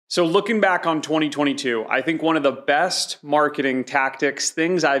So looking back on 2022, I think one of the best marketing tactics,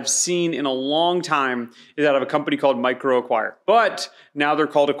 things I've seen in a long time, is out of a company called MicroAcquire. But now they're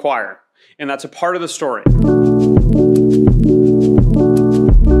called Acquire, and that's a part of the story.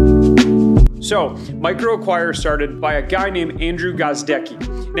 So MicroAcquire started by a guy named Andrew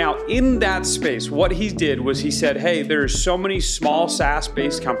Gazdecki. Now in that space, what he did was he said, hey, there's so many small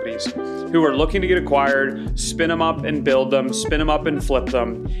SaaS-based companies who are looking to get acquired, spin them up and build them, spin them up and flip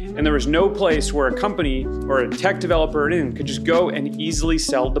them. And there was no place where a company or a tech developer could just go and easily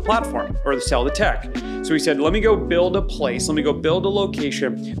sell the platform or sell the tech. So he said, let me go build a place, let me go build a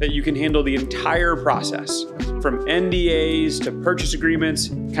location that you can handle the entire process, from NDAs to purchase agreements,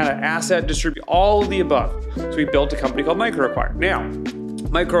 kind of asset distribution, all of the above. So we built a company called MicroAcquire. Now,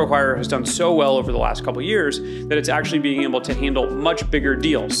 MicroAcquire has done so well over the last couple of years that it's actually being able to handle much bigger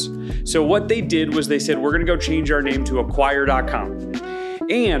deals. So what they did was they said, we're gonna go change our name to acquire.com.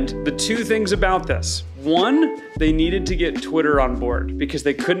 And the two things about this, one, they needed to get Twitter on board because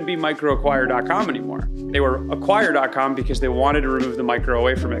they couldn't be microacquire.com anymore. They were acquire.com because they wanted to remove the micro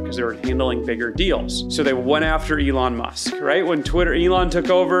away from it because they were handling bigger deals. So they went after Elon Musk, right? When Elon took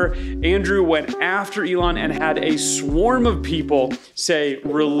over, Andrew went after Elon and had a swarm of people say,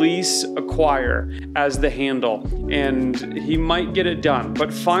 release Acquire as the handle. And he might get it done.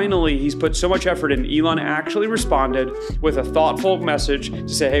 But finally, he's put so much effort in. Elon actually responded with a thoughtful message to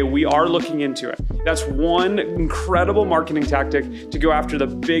say, hey, we are looking into it. That's one incredible marketing tactic to go after the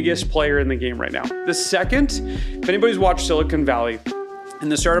biggest player in the game right now. The second, if anybody's watched Silicon Valley, in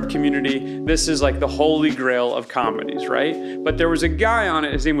the startup community, this is like the holy grail of comedies, right? But there was a guy on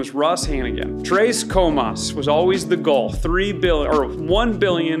it, his name was Russ Hannigan. Tres comas was always the goal, 3 billion, or 1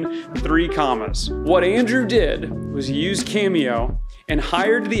 billion, 3 commas. What Andrew did was he used Cameo and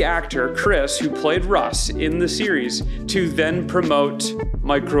hired the actor, Chris, who played Russ in the series, to then promote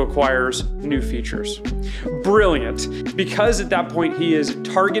MicroAcquire's new features. Brilliant, because at that point he is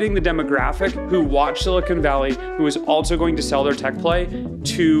targeting the demographic who watch Silicon Valley, who is also going to sell their tech play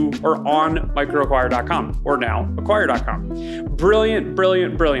to or on microacquire.com or now acquire.com. Brilliant,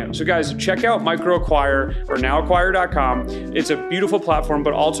 brilliant, brilliant. So guys, check out MicroAcquire or now acquire.com. It's a beautiful platform,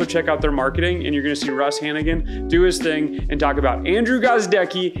 but also check out their marketing and you're gonna see Russ Hannigan do his thing and talk about Andrew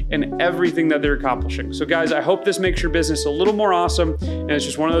Gazdecki and everything that they're accomplishing. So guys, I hope this makes your business a little more awesome. And it's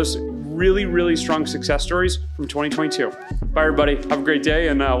just one of those really, really strong success stories from 2022. Bye everybody, have a great day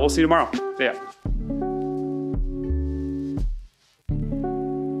and we'll see you tomorrow. See ya.